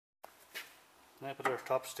Now put our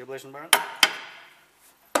top stabilising bar in.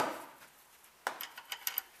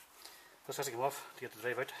 This has to come off to get the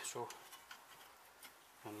drive out, so,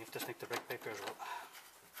 and you have to disconnect the brake pipe here as well.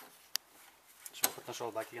 So put this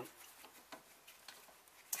all back again.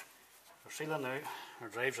 We're sealing now, our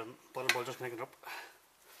drive's in, bottom ball just connecting up.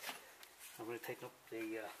 I'm going to tighten up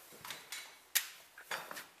the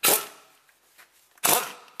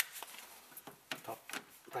top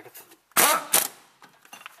bracket.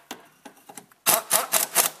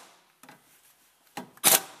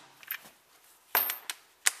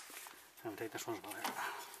 And tighten this one as well here.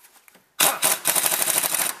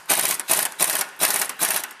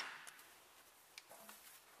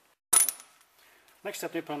 Next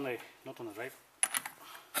step, now put on the nut on the drive.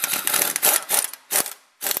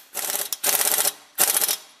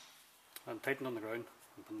 And tighten on the ground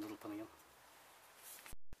and put a little pin again.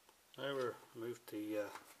 Now we're removed the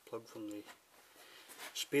plug from the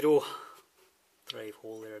speedo drive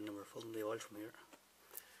hole there, and then we're filling the oil from here.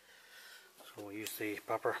 So we'll use the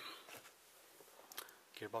proper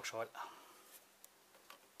gearbox oil.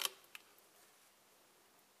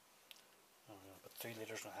 I'm going to put 3.5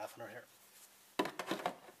 litres in her here.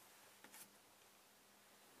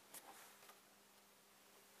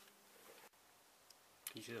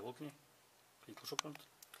 Can you see the hole, can you? Can you close up on it?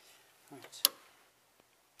 Right.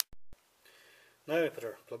 Now we put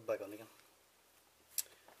our plug back on again.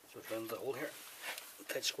 So it's around the hole here.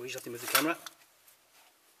 Tight squeeze, have to move the camera.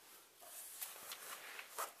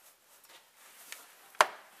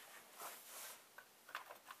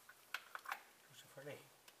 It's a fairly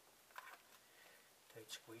tight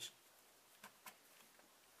squeeze.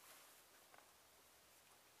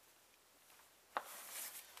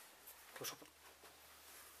 Close up.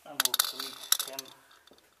 And we'll put the 10mm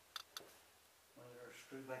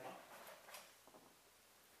screw back on.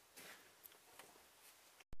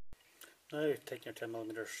 Now take your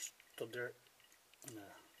 10mm stud there and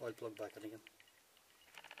oil plug back in again.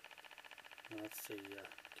 And that's the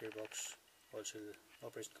gearbox oil seal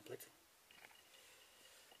operation complete.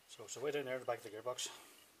 So it's way down there at the back of the gearbox,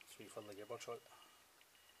 so you fill the gearbox oil.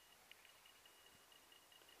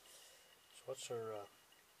 So what's our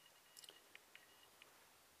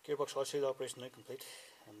gearbox oil seal operation now complete,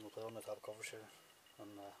 and we'll put on the top covers here and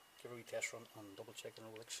give a wee test run and double check the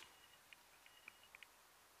no leaks.